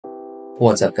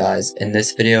What's up guys, in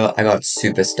this video I got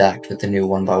super stacked with the new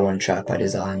 1x1 trap I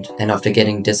designed, and after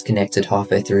getting disconnected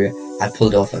halfway through, I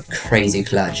pulled off a crazy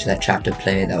clutch that trapped a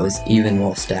player that was even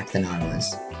more stacked than I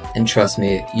was. And trust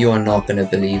me, you are not going to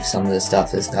believe some of the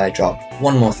stuff this guy dropped.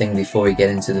 One more thing before we get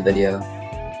into the video,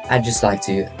 I'd just like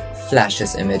to flash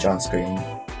this image on screen,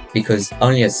 because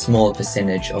only a small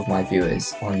percentage of my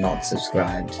viewers are not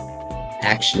subscribed.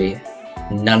 Actually,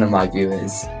 none of my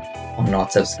viewers are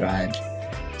not subscribed.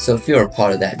 So if you're a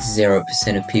part of that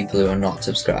 0% of people who are not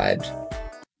subscribed,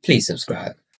 please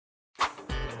subscribe.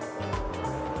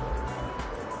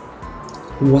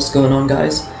 What's going on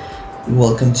guys?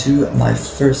 Welcome to my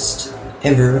first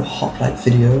ever Hoplite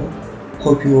video.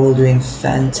 Hope you're all doing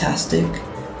fantastic.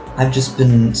 I've just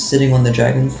been sitting on the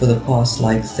dragon for the past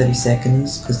like 30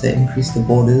 seconds because they increased the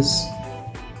borders.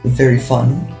 Very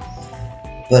fun.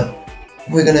 But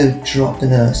we're gonna drop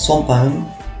in a swamp biome,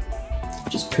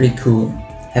 which is pretty cool.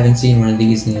 Haven't seen one of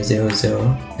these near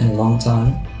 0-0 in a long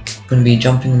time. Gonna be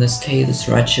jumping in this cave that's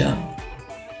right here.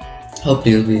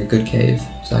 Hopefully it'll be a good cave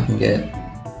so I can get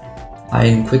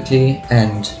iron quickly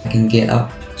and I can get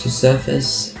up to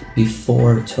surface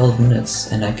before 12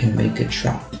 minutes and I can make a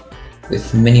trap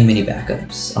with many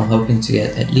backups. I'm hoping to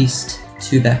get at least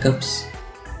 2 backups,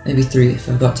 maybe 3 if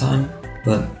I've got time,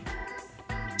 but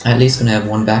at least gonna have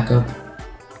 1 backup.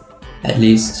 At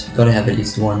least, gotta have at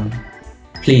least 1.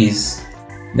 Please.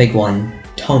 Make 1,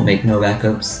 don't make no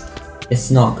backups.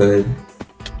 It's not good,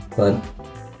 but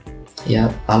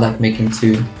yeah, I like making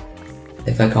 2.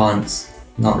 If I can't,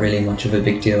 not really much of a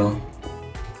big deal.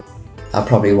 I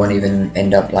probably won't even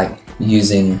end up like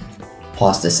using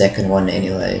past the second one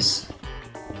anyways.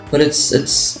 But it's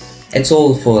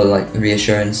all for like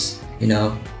reassurance, you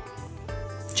know,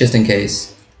 just in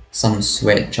case some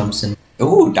sweat jumps in.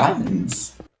 Ooh,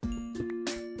 diamonds!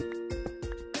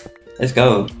 Let's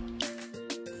go.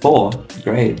 4,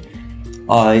 great.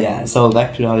 Yeah, so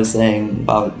back to what I was saying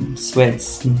about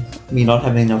sweats, me not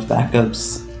having enough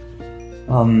backups.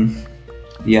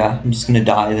 Yeah, I'm just gonna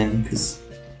die then, because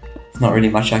there's not really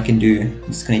much I can do.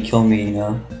 It's gonna kill me, you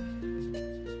know.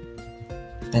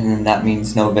 And then that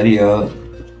means no video,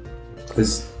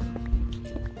 because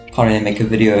can't really make a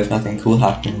video if nothing cool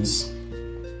happens.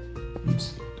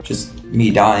 It's just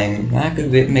me dying. I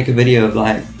could make a video of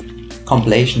like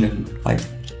compilation of like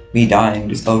me dying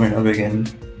just over and over again.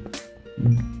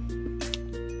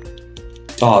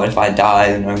 Oh, if I die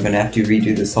then I'm gonna have to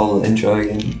redo this whole intro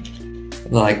again,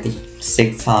 like the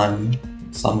 6th time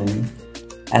something.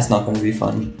 That's not gonna be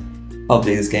fun.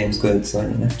 Hopefully this game's good so I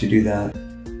don't have to do that.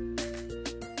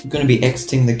 I'm gonna be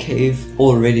exiting the cave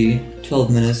already,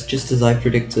 12 minutes, just as I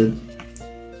predicted,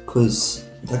 because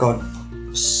I got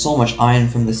so much iron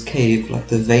from this cave, like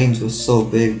the veins were so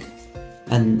big.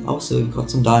 And also got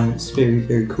some diamonds,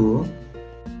 very cool.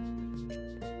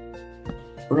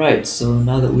 Right, so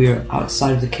now that we are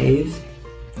outside of the cave,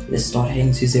 let's start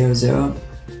heading to 0-0.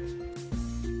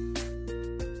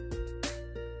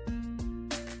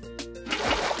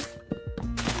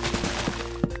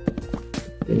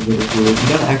 Get a bit of wood. You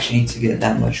don't actually need to get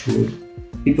that much wood.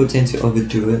 People tend to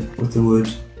overdo it with the wood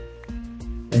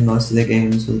in most of their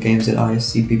games, or the games that I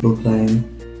see people playing.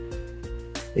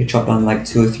 They chop down like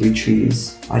 2 or 3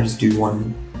 trees. I just do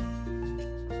 1.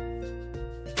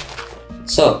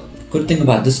 So, good thing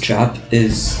about this trap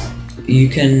is you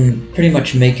can pretty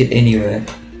much make it anywhere.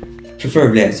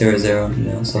 Preferably at 0-0, you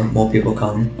know, so more people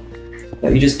come.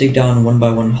 But you just dig down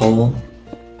 1x1 hole.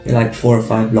 You're like 4 or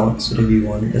 5 blocks, whatever you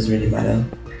want. It doesn't really matter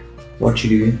what you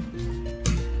do.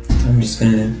 I'm just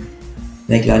gonna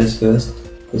make ladders first,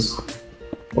 because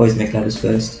always make ladders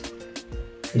first.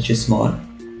 It's just smart.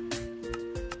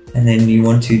 And then you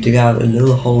want to dig out a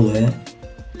little hole there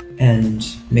and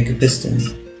make a piston.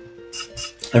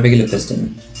 A regular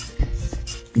piston,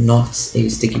 not a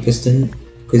sticky piston,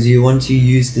 because you want to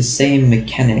use the same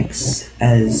mechanics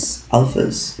as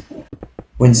alphas.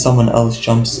 When someone else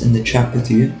jumps in the trap with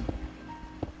you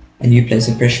and you place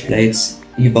a pressure plate,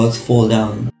 you both fall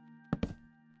down.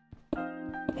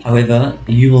 However,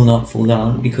 you will not fall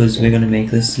down because we're going to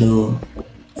make this little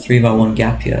 3x1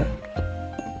 gap here.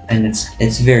 And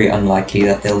it's very unlikely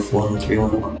that they'll fall in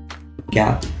 3-1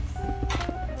 gap.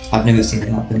 I've never seen it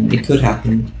happen. It could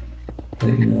happen, but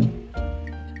you know,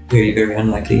 very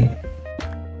unlikely.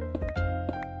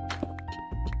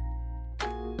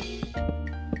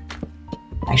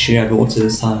 Actually, I have water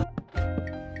this time.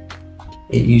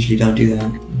 It usually don't do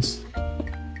that.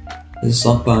 There's a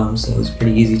swamp biome, so it's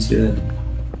pretty easy to do it.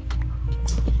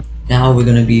 Now we're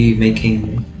gonna be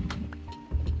making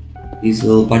these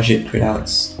little budget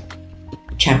crit-outs.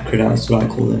 Champ crit-outs is what I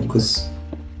call them, because,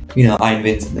 you know, I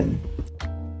invented them.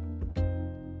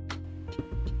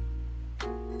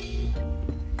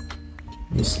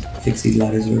 Just fix these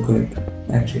ladders real quick,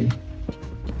 actually.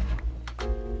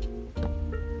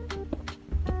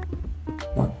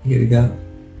 Oh, here we go.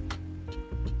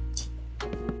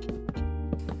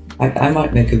 I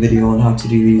might make a video on how to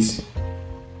do these.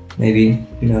 Maybe,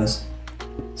 who knows.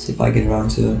 See if I get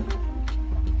around to it.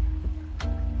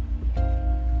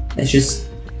 It's just,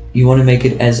 you want to make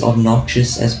it as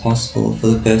obnoxious as possible for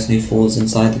the person who falls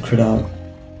inside the crit out.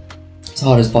 As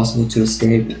hard as possible to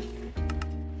escape.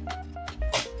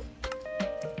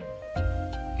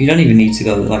 You don't even need to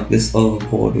go like this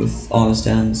overboard with armor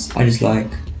stands. I just like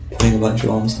putting a bunch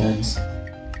of armor stands.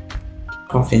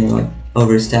 Crafting like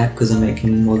over a stack because I'm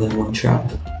making more than one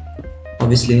trap.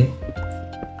 Obviously,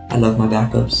 I love my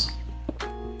backups.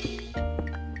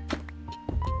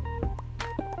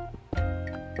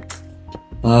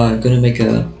 I'm gonna make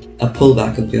a pull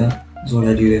backup here. Is what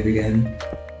I do every game.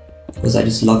 Because I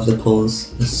just love the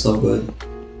pulls. It's so good.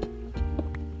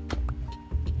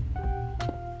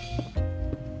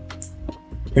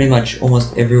 Pretty much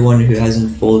almost everyone who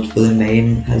hasn't falled for the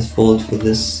main has falled for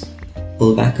this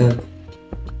pull backup.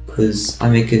 Because I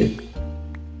make it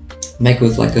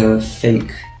with like a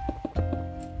fake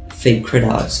crit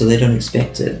out, so they don't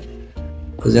expect it.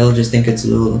 Because they'll just think it's a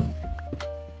little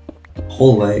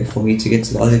hallway for me to get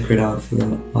to the other crit out for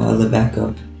my other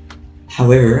backup.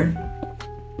 However,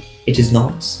 it is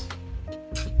not.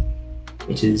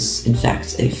 It is in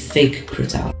fact a fake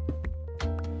crit out.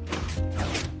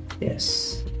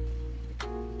 Yes.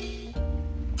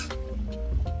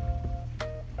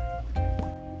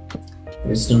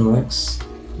 Redstone works.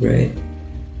 Great.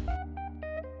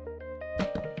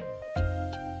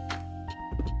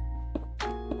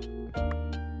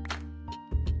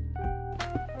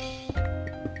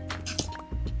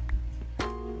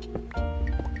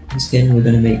 Once again, we're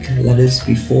going to make ladders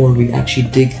before we actually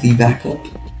dig the backup.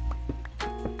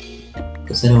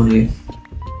 Because I don't want to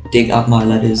dig up my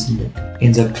ladders and it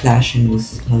ends up clashing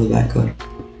with another backup.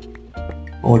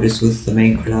 Or just with the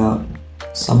main crit out.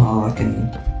 Somehow I can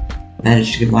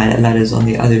manage to get my ladders on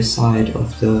the other side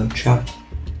of the trap.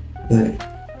 But,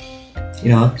 you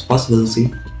know, it's a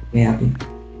possibility. May happen.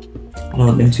 I don't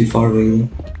want them too far away either.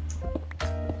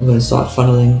 I'm going to start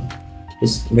funneling.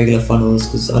 Just regular funnels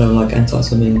because I don't like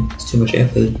anti-swimming, it's too much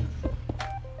effort.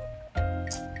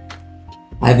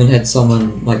 I haven't had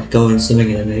someone like go in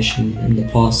swimming animation in the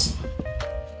past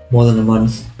more than a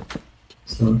month,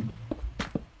 so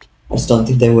I just don't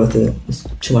think they're worth it. It's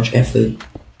too much effort.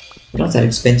 They're not that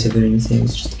expensive or anything,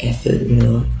 it's just effort, you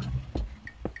know.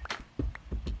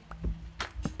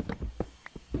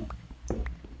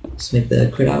 Let's make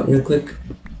the crit out real quick.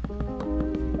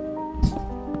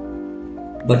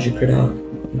 Budget crit out,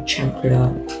 champ crit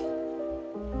out.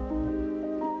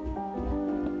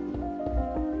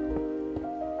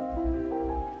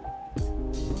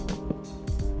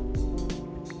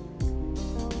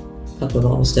 Couple of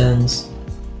armor stands.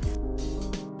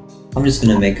 I'm just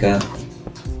gonna make a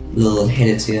little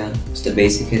editor, just a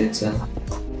basic editor,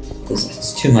 because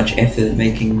it's too much effort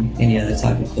making any other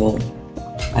type of build.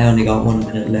 I only got 1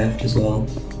 minute left as well.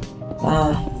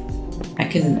 I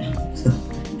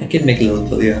can make a little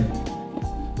build, yeah.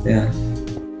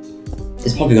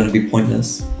 It's probably gonna be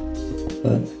pointless,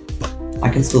 but I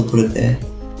can still put it there.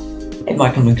 It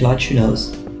might come in clutch, who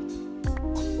knows.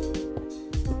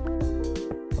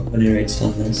 I'm gonna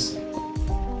redstone this.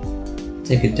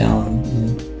 Take it down.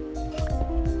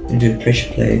 And do a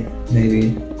pressure plate,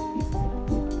 maybe.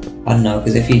 I don't know,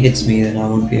 because if he hits me, then I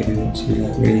won't be able to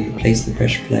like really place the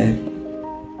pressure plate.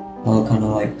 I'll kind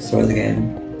of like throw the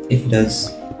game if he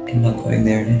does end up going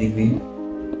there and hitting me.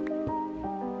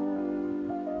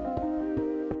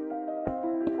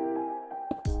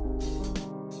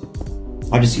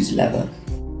 I'll just use leather.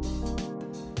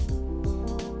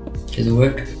 Does it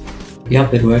work?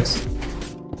 Yup, it works.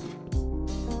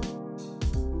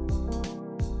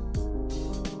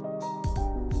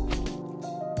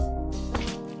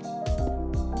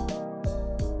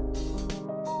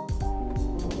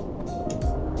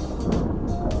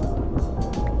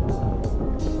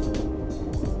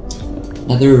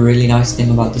 Another really nice thing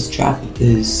about this trap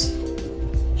is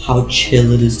how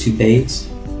chill it is to bait.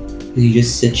 You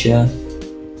just sit here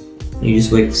and you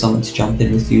just wait for someone to jump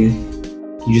in with you.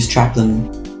 You just trap them.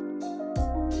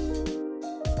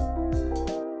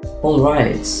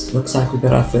 Alright, looks like we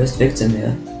got our first victim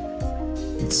here.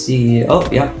 Let's see. Oh,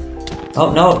 yeah.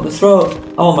 Oh no, the throw!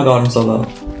 Oh my god, I'm so low.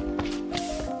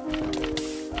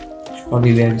 Should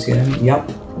probably be able to get him.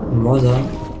 Yup, Rosa.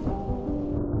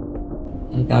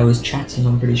 The guy was chatting,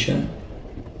 I'm pretty sure.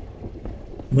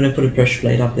 I'm gonna put a pressure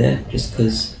plate up there just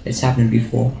because it's happened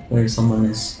before where someone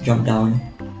has jumped down.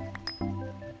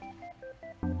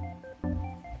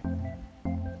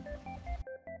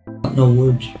 got no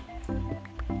wood.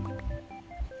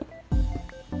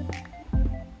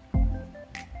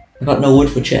 I got no wood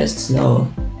for chests,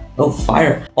 no. Oh,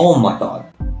 fire. Oh my god.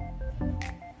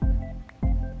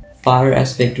 Fire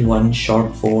aspect 1,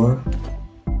 sharp 4.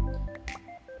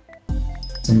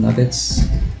 Some nuggets.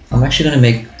 I'm actually gonna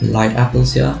make light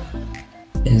apples here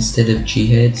instead of G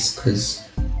heads, because,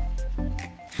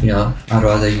 you know, I'd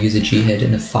rather use a G head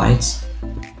in a fight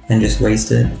and just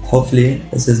waste it. Hopefully,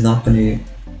 this is not gonna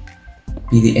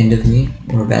be the end of me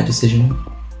or a bad decision.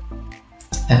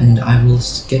 And I will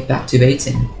get back to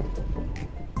baiting.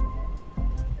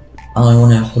 I only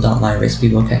want to hold out my recipe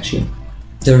book actually.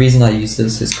 The reason I use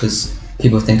this is because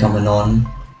people think I'm a non.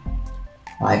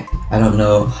 I don't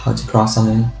know how to craft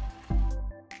something.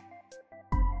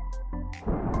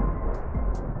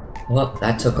 Well,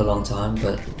 that took a long time,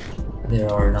 but there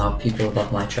are now people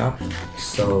above my trap,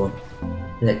 so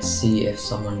let's see if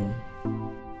someone...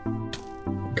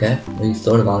 Okay, well, you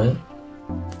thought about it.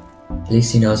 At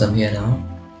least he knows I'm here now.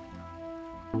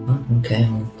 Oh, okay,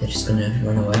 well, they're just gonna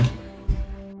run away.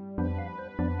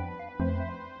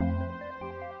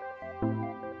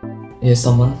 Here's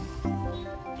someone.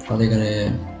 Are they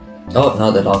gonna... Oh,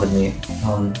 no, they logged me.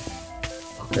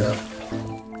 Fuck it up.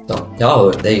 So,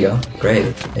 oh, there you go.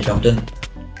 Great. They jumped in.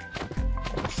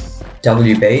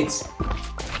 W baits.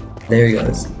 There he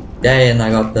goes. Yay, and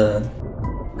I got the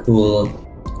cool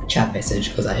chat message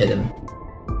because I hit him.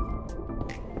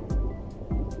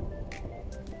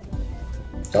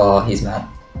 Oh, he's mad.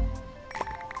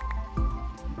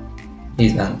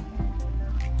 He's mad.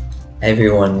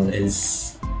 Everyone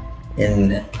is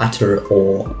in utter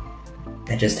awe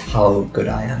at just how good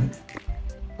I am.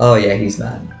 Oh yeah, he's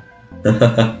mad.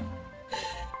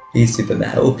 He's super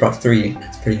mad. Oh, prop 3.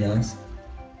 That's pretty nice.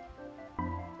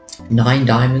 9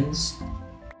 diamonds.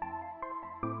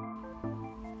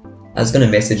 I was gonna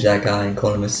message that guy and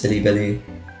call him a silly Billy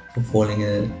for falling in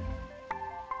it,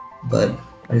 but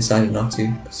I decided not to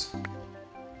because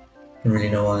I don't really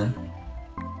know why.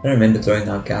 I don't remember throwing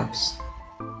out gaps.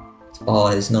 Oh,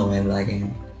 there's no way I'm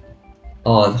lagging.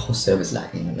 Oh, the whole server's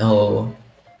lagging. No.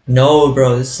 No,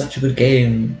 bro, this is such a good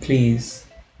game. Please.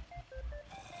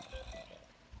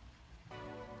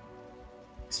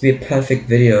 This would be a perfect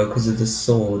video because of the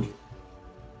sword.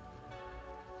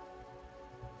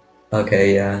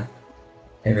 Okay, yeah.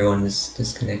 Everyone is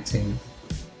disconnecting.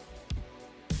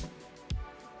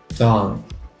 Oh,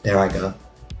 there I go.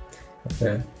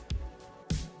 Okay.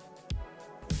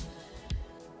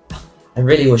 I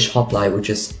really wish Hoplite would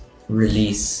just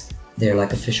release their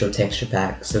like official texture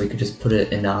pack so we could just put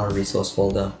it in our resource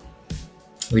folder.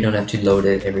 We don't have to load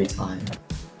it every time.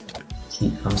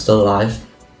 I'm still alive.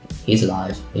 He's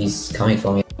alive. He's coming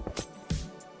for me.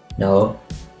 No.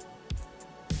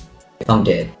 I'm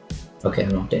dead. Okay, I'm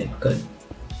not dead. Good.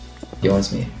 He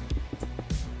wants me.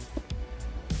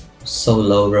 So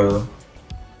low, bro.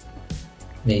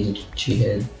 Need a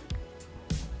G-head.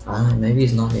 Ah, maybe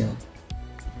he's not here.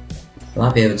 I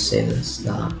might be able to save this.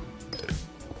 Nah.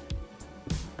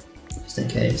 Just in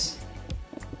case.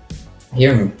 I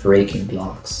hear him breaking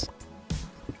blocks.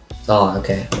 Oh,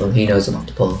 okay. Well, he knows I'm up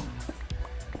to pull.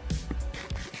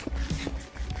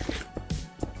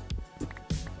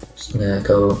 Just gonna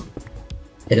go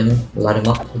hit him, light him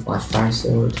up with my fire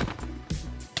sword.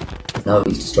 No,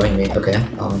 he's destroying me. Okay,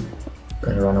 I'm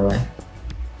gonna run away.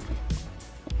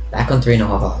 Back on 3.5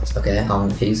 hours. Okay,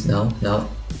 please, no.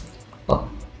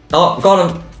 Oh, got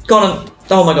him! Got him!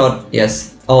 Oh my god,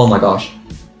 yes. Oh my gosh.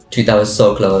 Dude, that was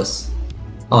so close.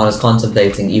 Oh, I was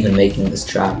contemplating even making this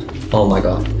trap. Oh my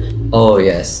god. Oh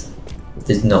yes.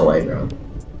 There's no way, bro.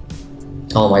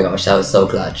 Oh my gosh, that was so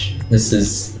clutch. This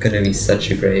is gonna be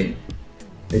such a great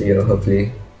video,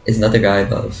 hopefully. Is another guy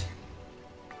above.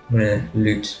 I'm gonna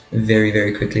loot very,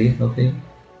 very quickly, hopefully.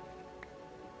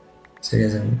 So he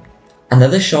doesn't...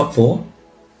 Another shop 4?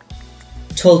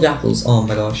 12 apples, oh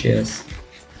my gosh, yes.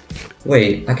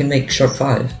 Wait, I can make sharp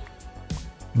 5.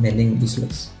 Mending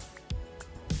useless.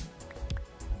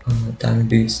 Diamond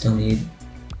boots, don't need.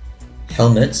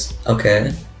 Helmets,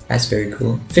 okay. That's very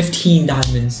cool. 15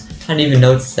 diamonds, I didn't even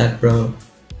notice that, bro.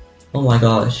 Oh my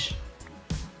gosh.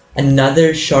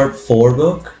 Another sharp 4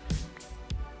 book?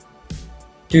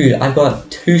 Dude, I've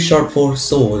got 2 sharp 4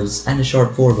 swords and a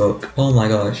sharp 4 book. Oh my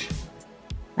gosh.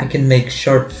 I can make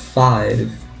sharp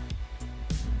 5.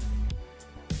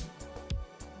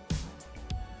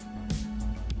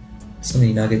 So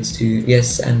many nuggets too.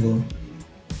 Yes, anvil.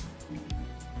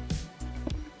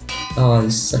 Oh,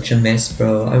 this is such a mess,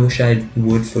 bro. I wish I had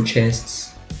wood for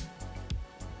chests.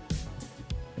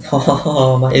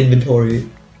 Oh, my inventory.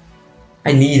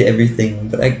 I need everything,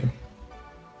 but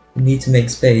Need to make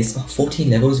space. Oh, 14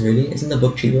 levels, really? Isn't the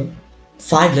book cheaper?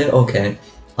 5 levels? Okay.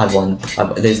 I've won.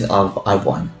 I've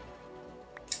won.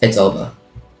 It's over.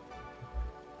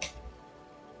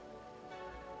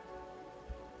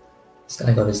 This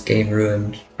guy got his game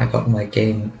ruined. I got my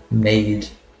game made.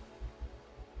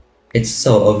 It's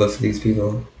so over for these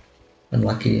people.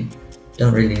 Unlucky.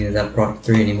 Don't really need that Prot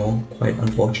 3 anymore. Quite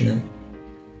unfortunate.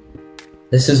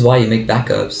 This is why you make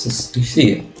backups. You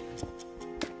see.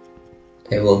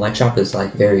 Okay, well my chopper's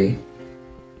like very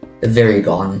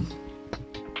gone.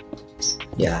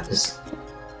 Yeah, there's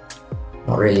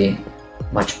not really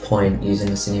much point using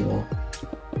this anymore.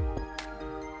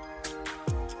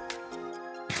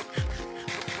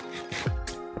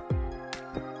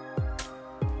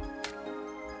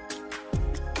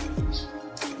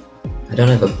 I don't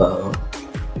have a bow.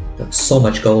 Got so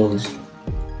much gold.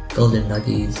 Golden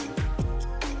nuggies.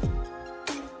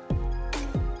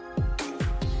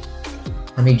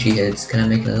 How many G-heads? Can I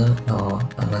make another? Oh,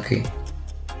 unlucky.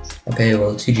 Okay,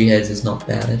 well 2 G-heads is not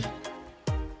bad.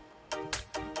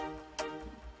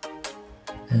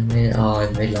 I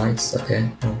made lights, okay.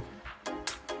 Well,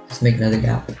 let's make another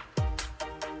gap.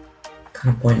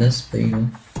 Kind of pointless, but you know.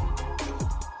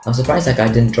 I'm surprised that guy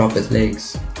didn't drop his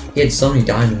legs. He had so many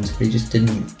diamonds, but he just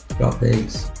didn't drop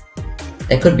legs.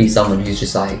 There could be someone who's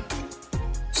just like,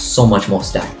 so much more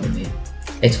stacked than me.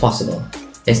 It's possible.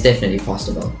 It's definitely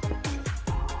possible.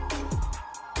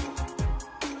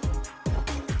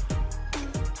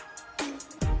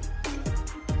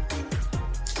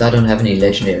 I don't have any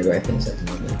legendary weapons at the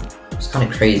moment. It's kind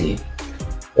of crazy.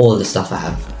 All the stuff I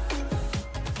have.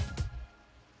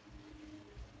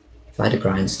 If I had a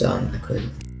grindstone, I could.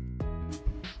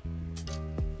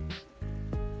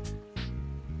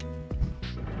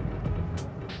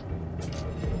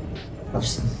 I'll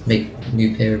just make a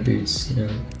new pair of boots, you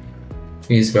know.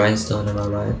 Use grindstone, am I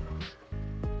right?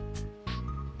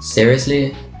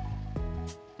 Seriously?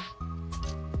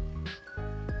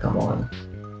 Come on.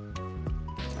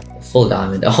 Full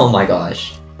diamond, oh my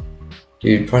gosh.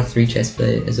 Dude, Part 3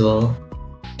 chestplate as well.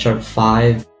 Sharp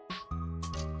 5.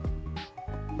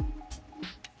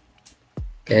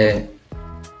 Okay.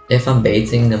 If I'm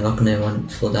baiting, I'm not gonna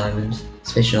want full diamond.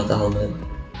 Especially not the helmet.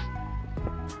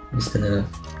 I'm just gonna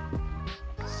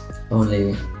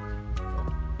only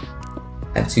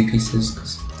have 2 pieces.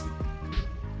 Cause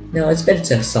no, it's better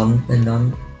to have some than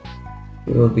none.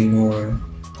 It will be more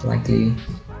likely.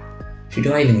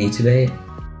 Do I even need to bait?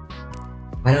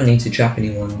 I don't need to trap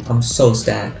anyone. I'm so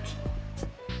stacked.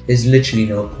 There's literally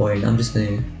no point. I'm just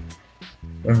gonna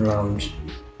run around.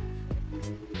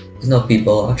 There's no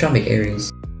people. I'll try to make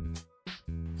Aries.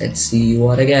 Let's see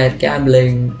what I get.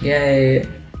 Gambling. Yay.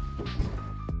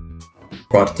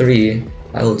 Prot 3.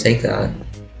 I will take that.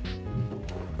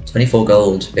 24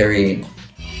 gold. Very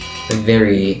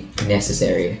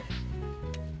necessary.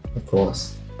 Of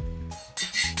course.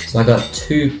 So I got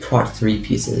 2 Prot 3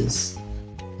 pieces.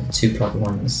 2 Prot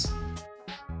 1s.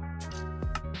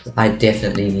 I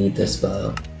definitely need this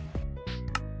bow.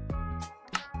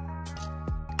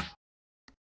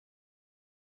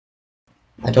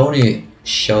 I don't want to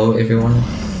show everyone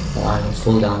that I'm a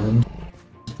full diamond.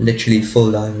 Literally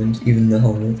full diamond, even the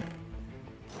helmet.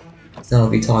 So I'll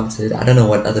be targeted. I don't know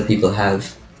what other people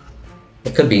have.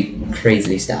 It could be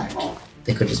crazily stacked.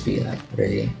 They could just be like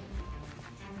really.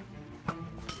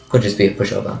 Could just be a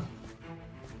pushover.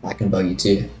 I can bow you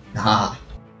too. Haha.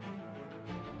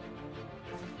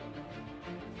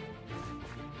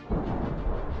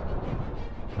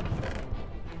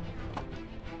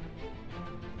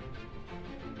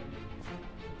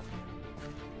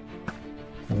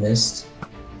 I missed.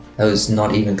 That was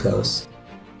not even close.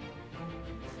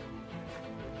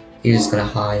 He's just gonna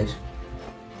hide.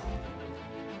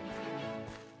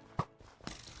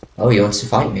 Oh, he wants to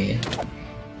fight me.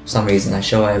 For some reason I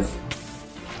show I have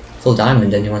full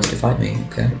diamond and he wants to fight me,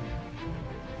 okay.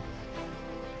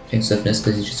 Change swiftness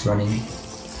because he's just running.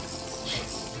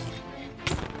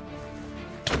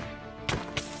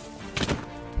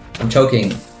 I'm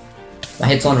choking. My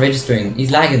hit's on registering.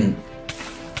 He's lagging.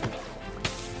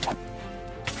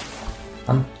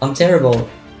 I'm terrible.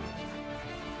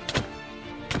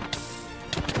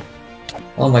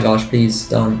 Oh my gosh, please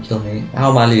don't kill me.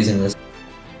 How am I losing this?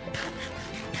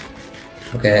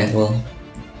 Okay, well,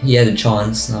 he had a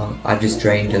chance. Now I've just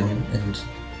drained him, and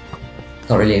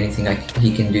not really anything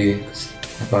he can do. Cause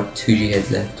I've got 2 G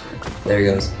heads left. There he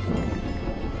goes.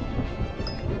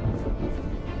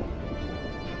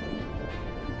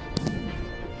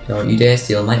 Don't you dare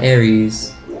steal my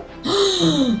Aries.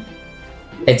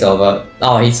 It's over.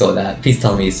 Oh, he saw that. Please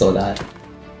tell me he saw that.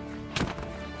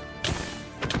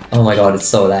 Oh my god, it's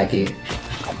so laggy.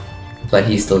 but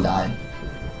he still died.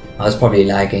 I was probably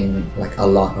lagging like a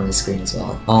lot on the screen as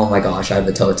well. Oh my gosh, I have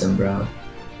a totem, bro.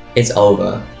 It's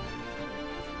over.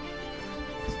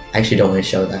 I actually don't want to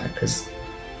show that because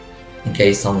in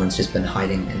case someone's just been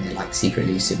hiding and they're like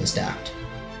secretly super stacked.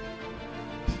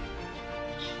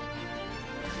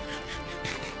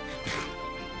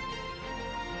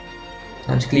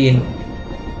 Time to clean.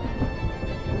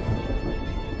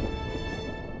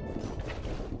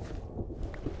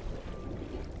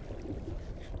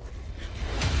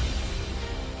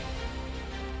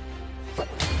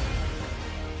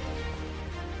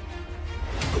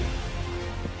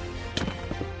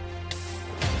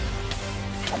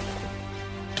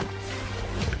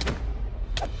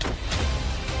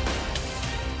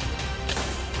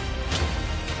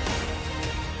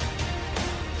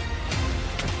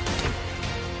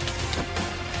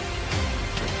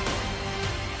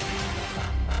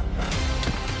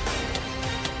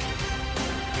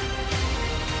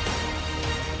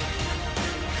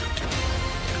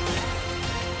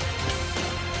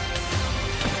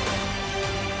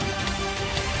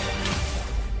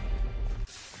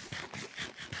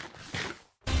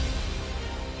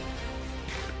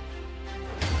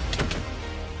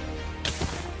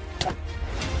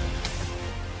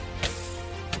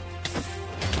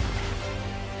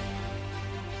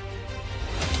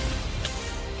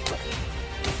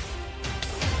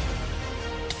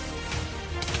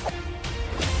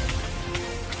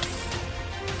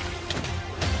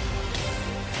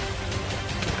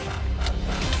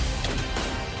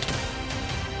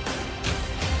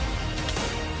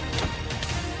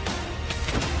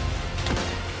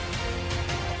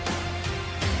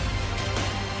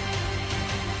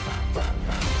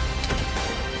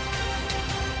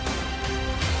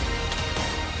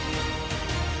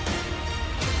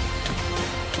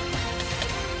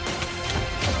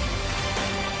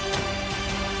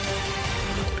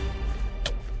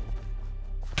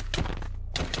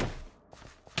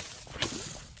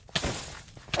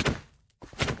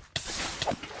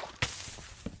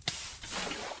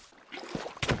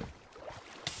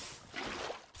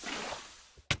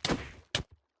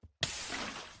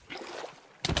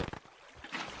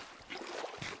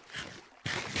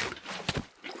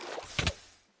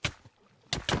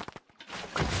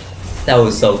 That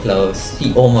was so close.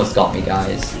 He almost got me,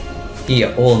 guys. He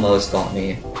almost got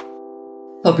me.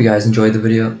 Hope you guys enjoyed the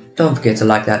video. Don't forget to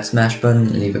like that smash button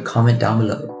and leave a comment down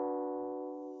below.